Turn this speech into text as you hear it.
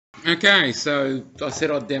Okay, so I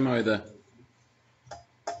said I'd demo the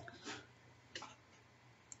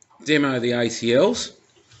ACLs.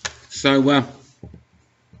 So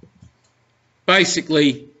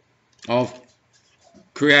basically, I've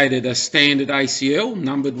created a standard ACL,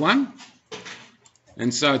 numbered one,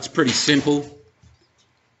 and so it's pretty simple.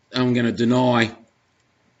 I'm going to deny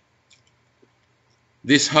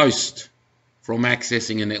this host from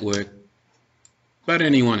accessing a network, but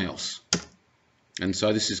anyone else. And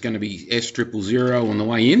so this is going to be S000 on the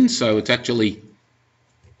way in, so it's actually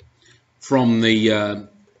from the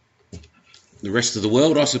rest of the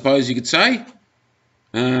world, I suppose you could say,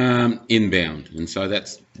 inbound. And so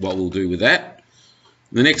that's what we'll do with that.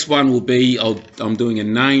 The next one will be, I'm doing a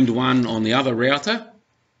named one on the other router,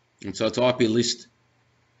 and so it's IP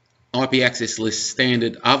access list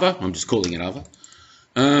standard other. I'm just calling it other.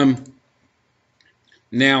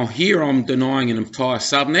 Now here I'm denying an entire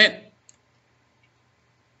subnet,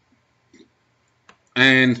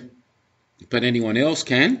 but anyone else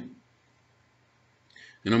can.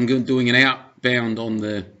 And I'm doing an outbound on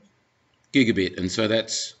the gigabit, and so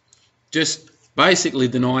that's just basically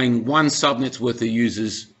denying one subnet's worth of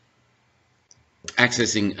users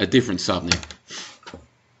accessing a different subnet.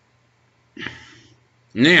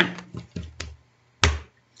 Now,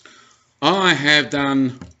 I have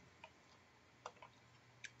done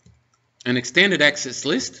an extended access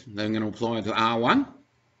list that I'm going to apply to R1.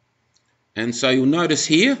 And so you'll notice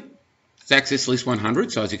here, it's access list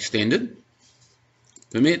 100, so it's extended.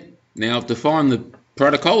 Permit. Now I've defined the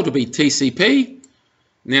protocol to be TCP.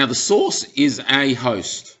 Now the source is a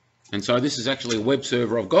host. And so this is actually a web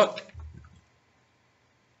server I've got.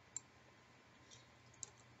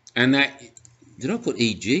 And that, did I put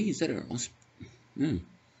EG? Is that a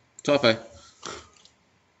typo?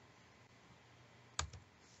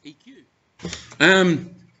 EQ.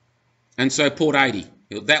 And so port 80.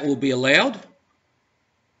 That will be allowed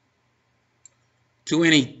to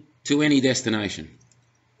any destination.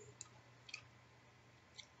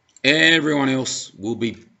 Everyone else will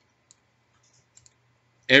be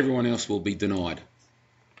denied.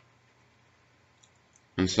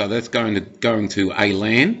 And so that's going to a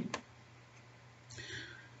LAN.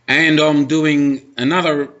 And I'm doing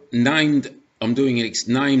another named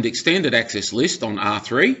extended access list on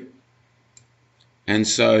R3. And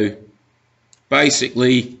so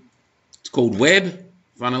basically it's called web,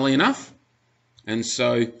 funnily enough. And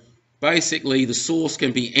so basically the source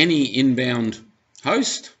can be any inbound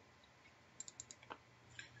host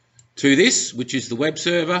to this, which is the web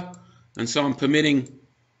server. And so I'm permitting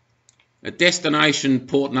a destination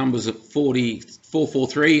port numbers of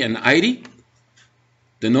 443 and 80,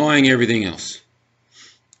 denying everything else.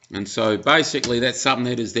 And so basically that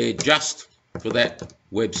subnet is there just for that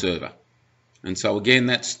web server. And so again,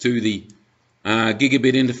 that's to the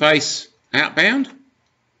gigabit interface outbound.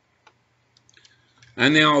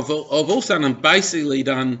 And now I've also basically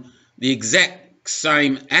done the exact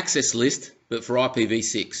same access list, but for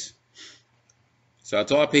IPv6. So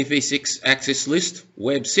it's IPv6 access list,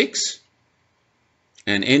 web 6,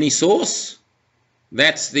 and any source.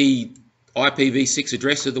 That's the IPv6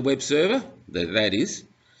 address of the web server, that is,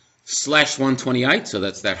 /128, so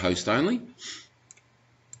that's that host only.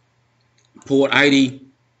 Port 80,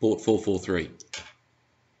 port 443.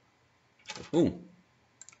 Oh,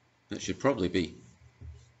 that should probably be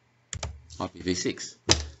IPv6.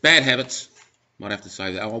 Bad habits. Might have to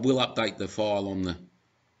say that. I will update the file on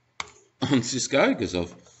Cisco because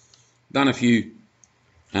I've done a few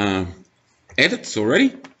edits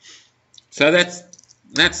already. So that's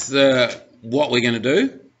what we're going to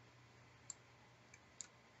do.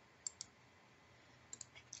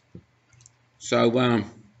 So I'll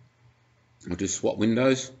just swap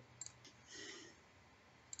windows.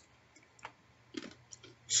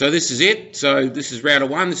 So this is it. So this is router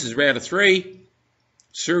 1, this is router 3.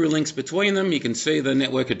 Serial links between them. You can see the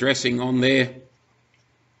network addressing on there.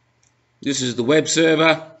 This is the web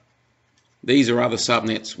server. These are other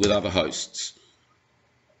subnets with other hosts.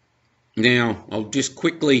 Now, I'll just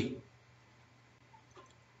quickly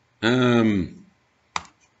do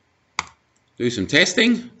some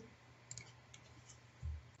testing.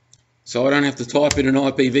 So I don't have to type in an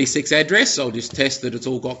IPv6 address. I'll just test that it's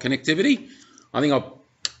all got connectivity. I think I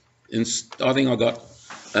got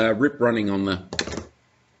RIP running on the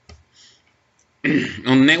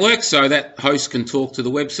network, so that host can talk to the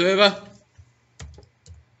web server.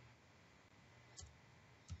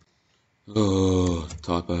 Oh,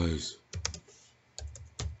 typos.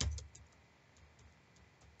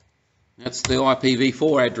 That's the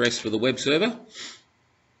IPv4 address for the web server.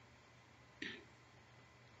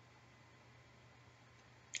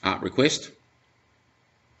 Request.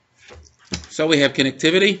 So we have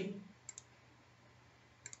connectivity.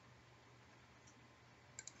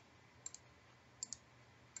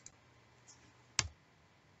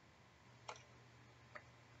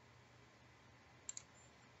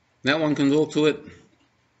 That one can talk to it.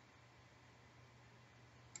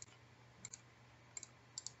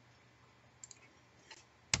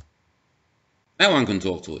 That one can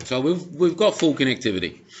talk to it. So we've got full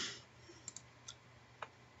connectivity.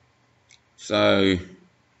 So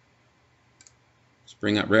let's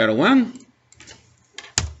bring up router 1.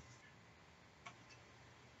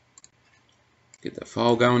 Get that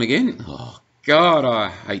file going again. Oh God, I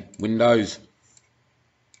hate Windows.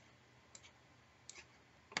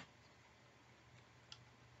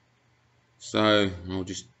 So I'll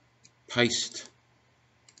just paste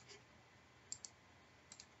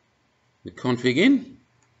the config in.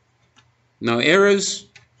 No errors.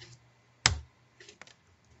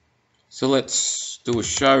 So let's do a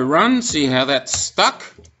show run, see how that's stuck.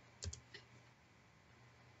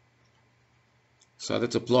 So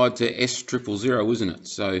that's applied to S000, isn't it?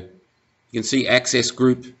 So you can see access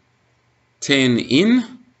group 10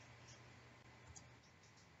 in.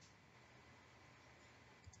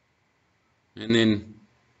 And then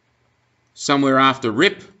somewhere after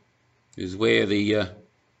RIP is where the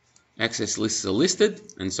access lists are listed.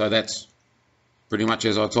 And so that's pretty much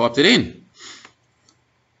as I typed it in.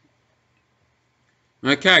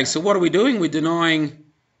 Okay, so what are we doing? We're denying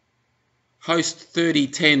host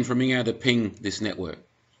 3010 from being able to ping this network.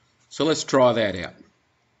 So let's try that out.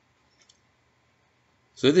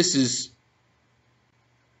 So this is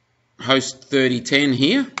host 3010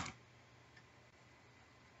 here.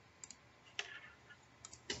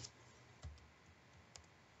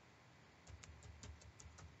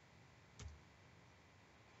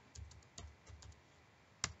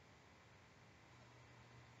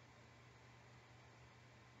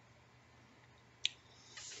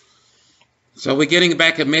 So we're getting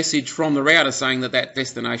back a message from the router saying that that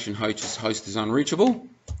destination host is unreachable.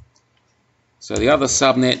 So the other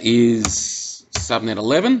subnet is subnet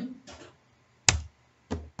 11.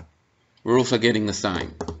 We're also getting the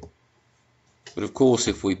same. But of course,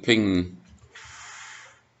 if we ping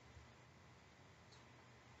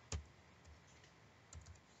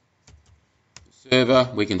the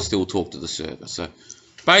server, we can still talk to the server. So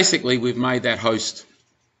basically, we've made that host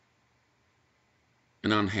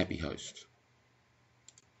an unhappy host.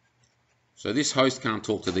 So this host can't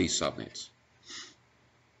talk to these subnets.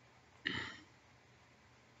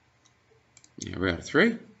 Now router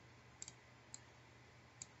 3.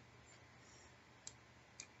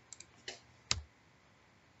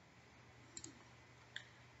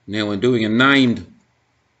 Now we're doing a named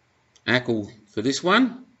ACL for this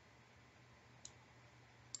one.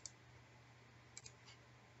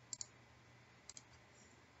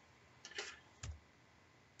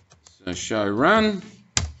 So show run.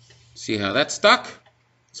 See how that stuck?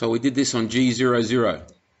 So we did this on G00.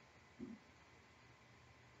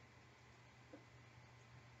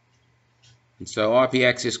 And so IP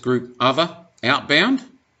access group other outbound.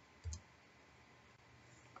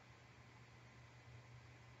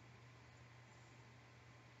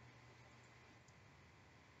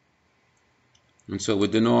 And so we're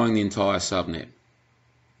denying the entire subnet.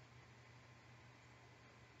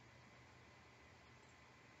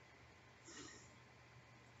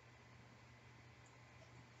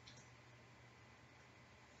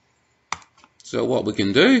 So what we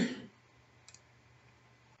can do,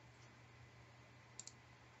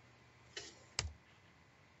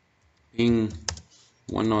 ping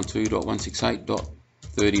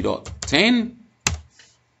 192.168.30.10,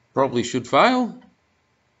 probably should fail,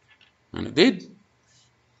 and it did.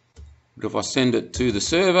 But if I send it to the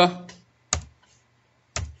server,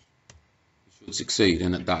 it should succeed,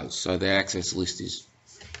 and it does. So the access list is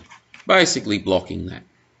basically blocking that.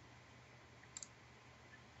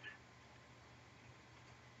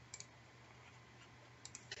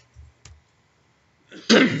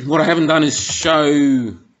 What I haven't done is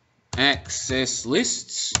show access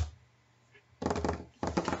lists.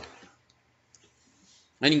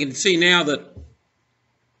 And you can see now that it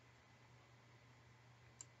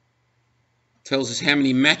tells us how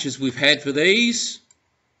many matches we've had for these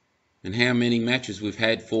and how many matches we've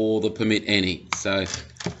had for the permit any. So,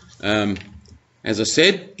 as I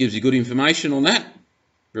said, gives you good information on that.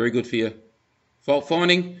 Very good for your fault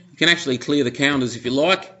finding. You can actually clear the counters if you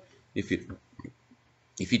like. If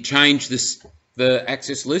you change the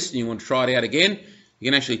access list and you want to try it out again, you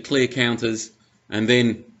can actually clear counters and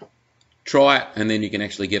then try it, and then you can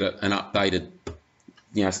actually get an updated,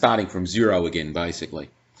 starting from 0 again, basically.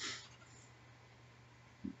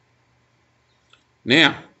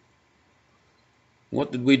 Now,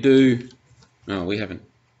 what did we do? No, we haven't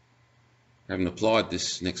applied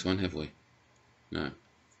this next one, have we? No.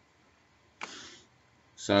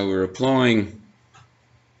 So we're applying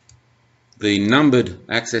the numbered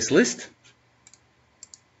access list.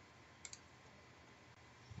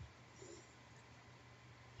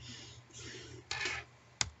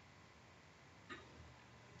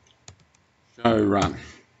 Show run.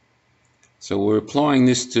 So we're applying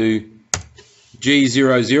this to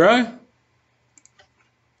G00.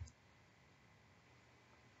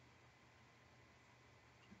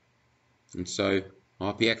 And so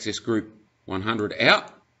IP access group 100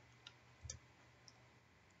 out.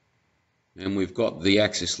 And we've got the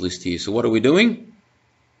access list here. So what are we doing?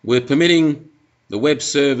 We're permitting the web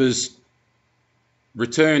server's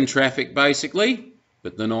return traffic basically,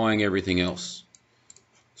 but denying everything else.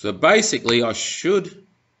 So basically I should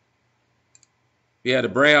be able to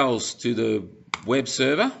browse to the web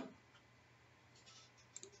server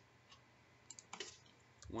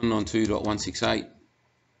 192.168.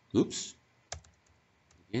 Oops.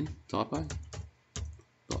 Again, typo.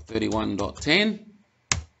 .31.10.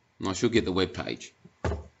 And I should get the web page.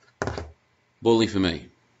 Bully for me.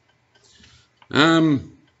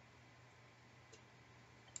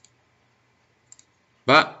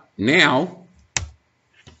 But now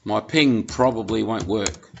my ping probably won't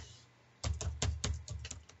work.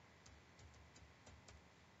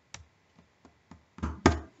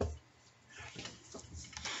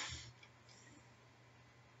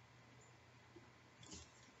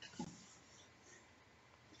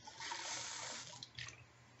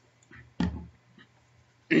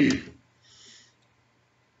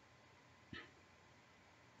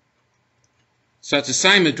 So it's the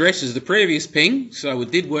same address as the previous ping, so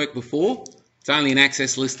it did work before. It's only an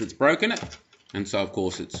access list that's broken it, and so of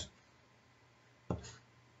course it's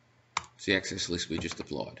the access list we just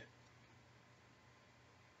applied.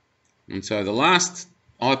 And so the last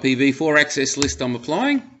IPv4 access list I'm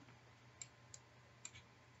applying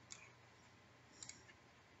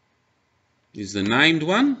is the named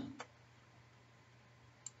one.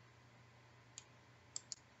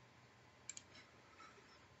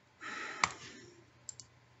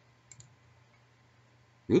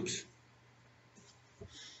 Oops.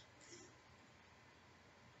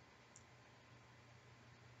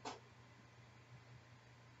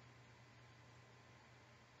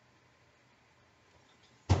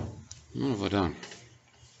 What have I done?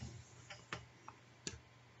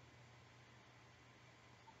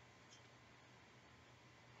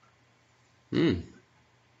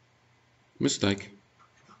 Mistake.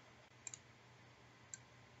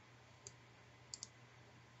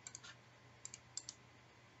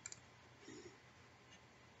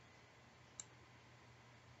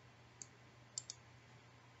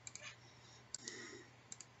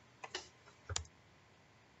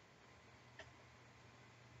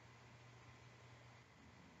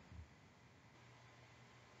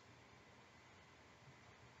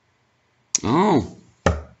 Oh.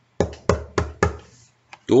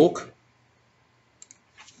 Dork.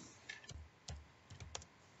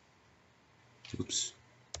 Oops.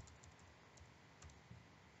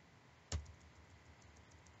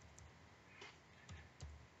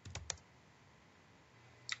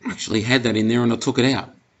 I actually had that in there and I took it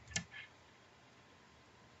out.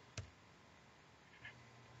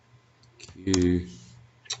 Q.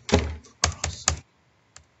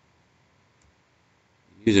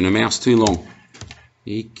 Using a mouse too long.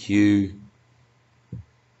 EQ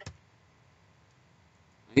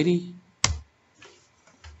 80.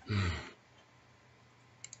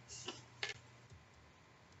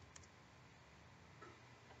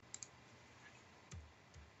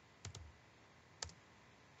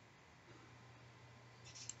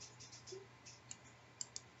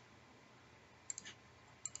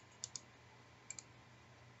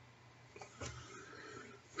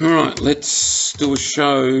 All right, let's do a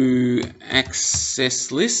show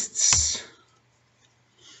access lists.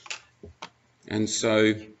 And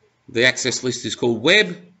so the access list is called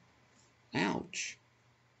web. Ouch.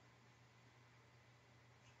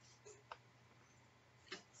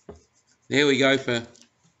 There we go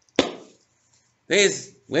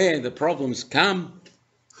there's where the problems come.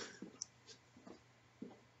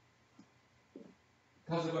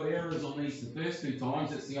 Because I've got errors on these the first two times,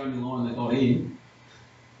 that's the only line that got in.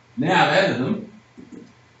 Now I've added them,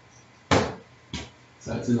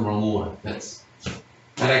 so it's in the wrong order. That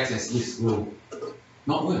access list will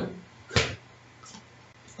not work.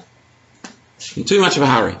 In too much of a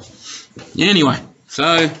hurry. Anyway,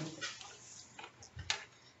 so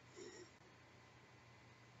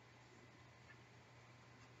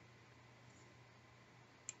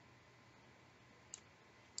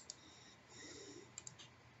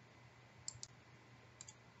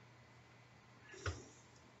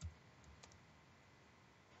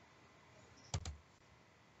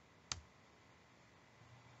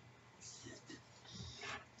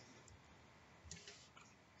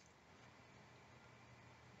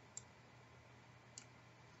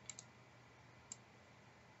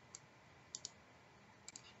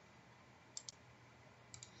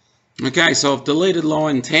Okay, so I've deleted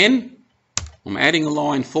line 10. I'm adding a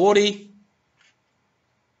line 40.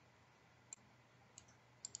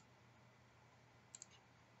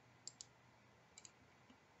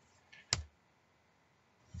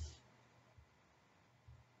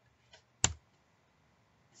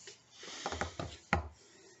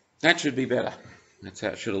 That should be better. That's how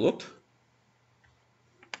it should have looked.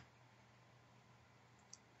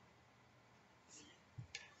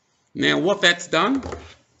 Now what that's done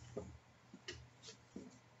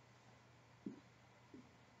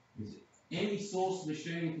is any source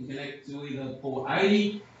machine can connect to either port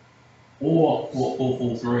 80 or port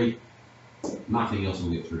 443. Nothing else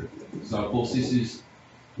will get through. So of course this is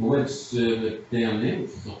the web server down there,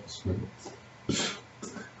 which is off the screen.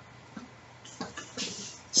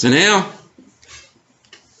 So now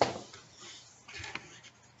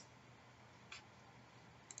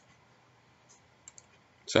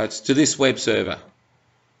it's to this web server.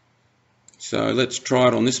 So let's try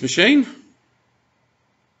it on this machine.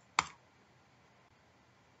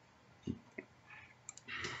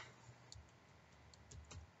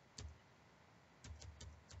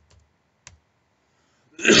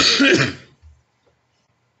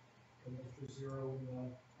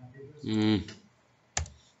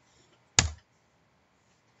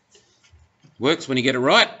 Works when you get it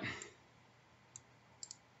right.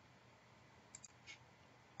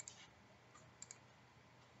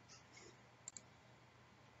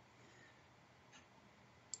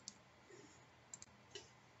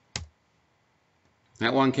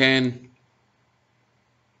 That one can.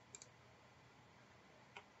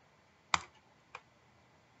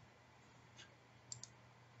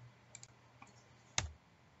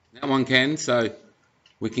 That one can, so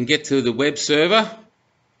we can get to the web server,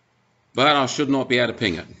 but I should not be able to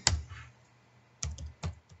ping it.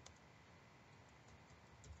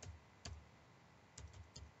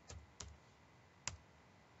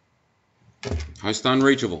 Host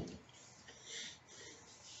unreachable.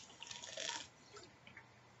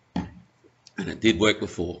 And it did work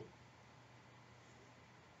before.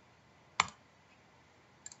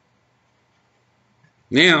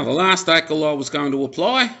 Now, the last ACL I was going to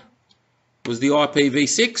apply was the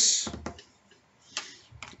IPv6.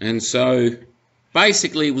 And so,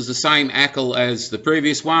 basically it was the same ACL as the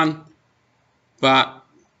previous one, but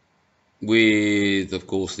with, of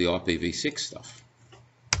course, the IPv6 stuff.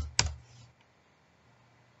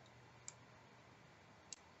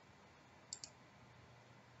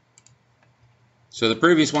 So the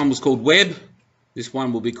previous one was called Web. This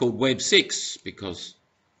one will be called Web 6 because,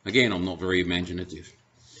 again, I'm not very imaginative.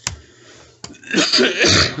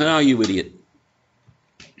 Oh, you idiot.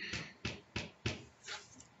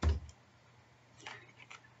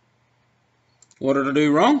 What did I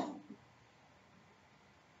do wrong?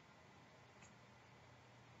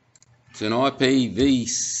 It's an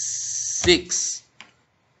IPv6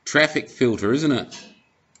 traffic filter, isn't it?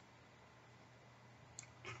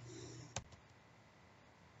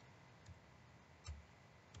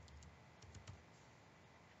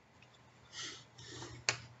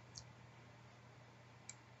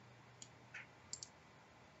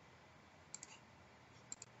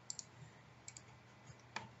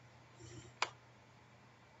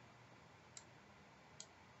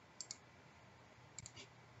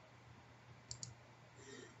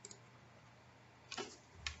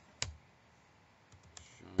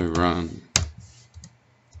 Run.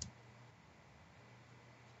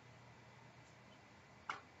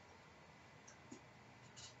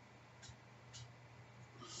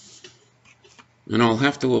 And I'll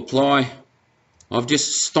have to apply. I've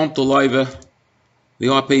just stomped all over the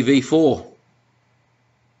IPv4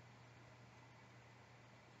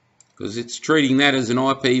 because it's treating that as an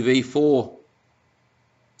IPv4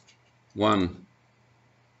 one.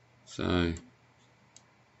 So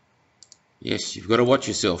yes, you've got to watch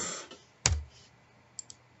yourself.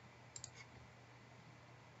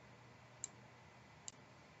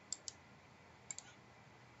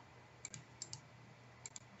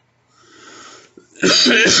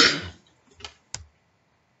 Let's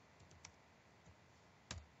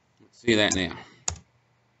see that now.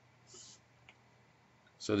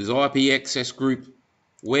 So there's IP access group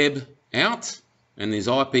web out, and there's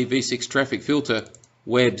IPv6 traffic filter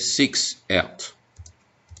web 6 out.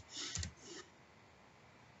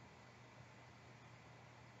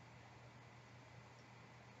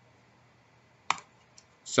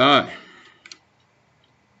 So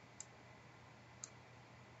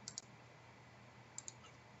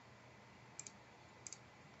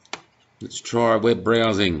let's try web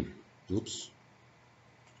browsing. Oops.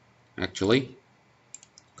 Actually,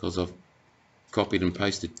 because I've copied and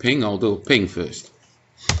pasted ping, I'll do a ping first.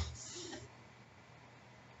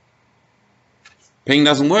 Ping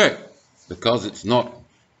doesn't work because it's not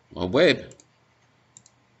a web.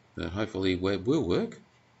 So hopefully web will work.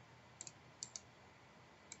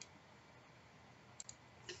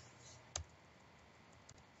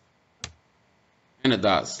 And it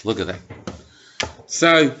does. Look at that.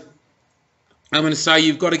 So I'm going to say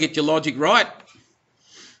you've got to get your logic right.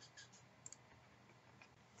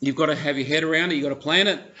 You've got to have your head around it. You've got to plan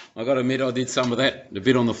it. I've got to admit I did some of that a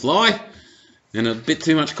bit on the fly and a bit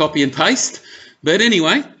too much copy and paste. But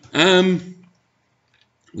anyway,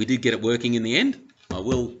 we did get it working in the end. I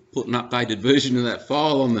will put an updated version of that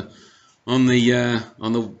file on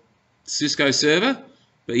the Cisco server.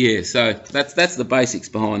 But yeah, so that's the basics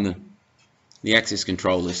behind the access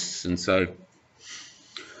control lists. And so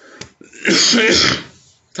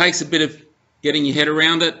takes a bit of getting your head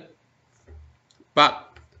around it, but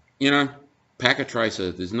you know, packet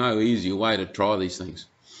tracer, there's no easier way to try these things.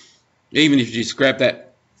 Even if you just grab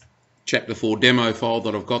that chapter 4 demo file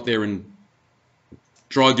that I've got there and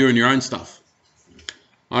try doing your own stuff.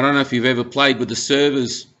 I don't know if you've ever played with the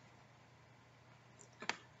servers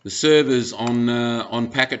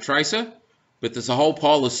on packet tracer, but there's a whole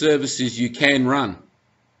pile of services you can run.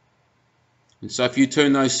 And so if you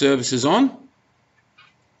turn those services on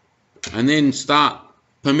and then start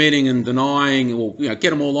permitting and denying, or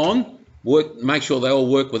get them all on, make sure they all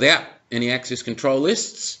work without any access control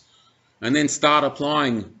lists, and then start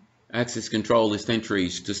applying access control list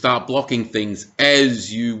entries to start blocking things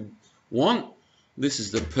as you want. This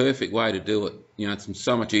is the perfect way to do it. It's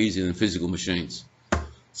so much easier than physical machines.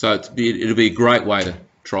 So it'll be a great way to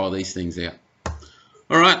try these things out.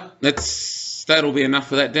 All right, that'll be enough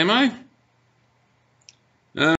for that demo.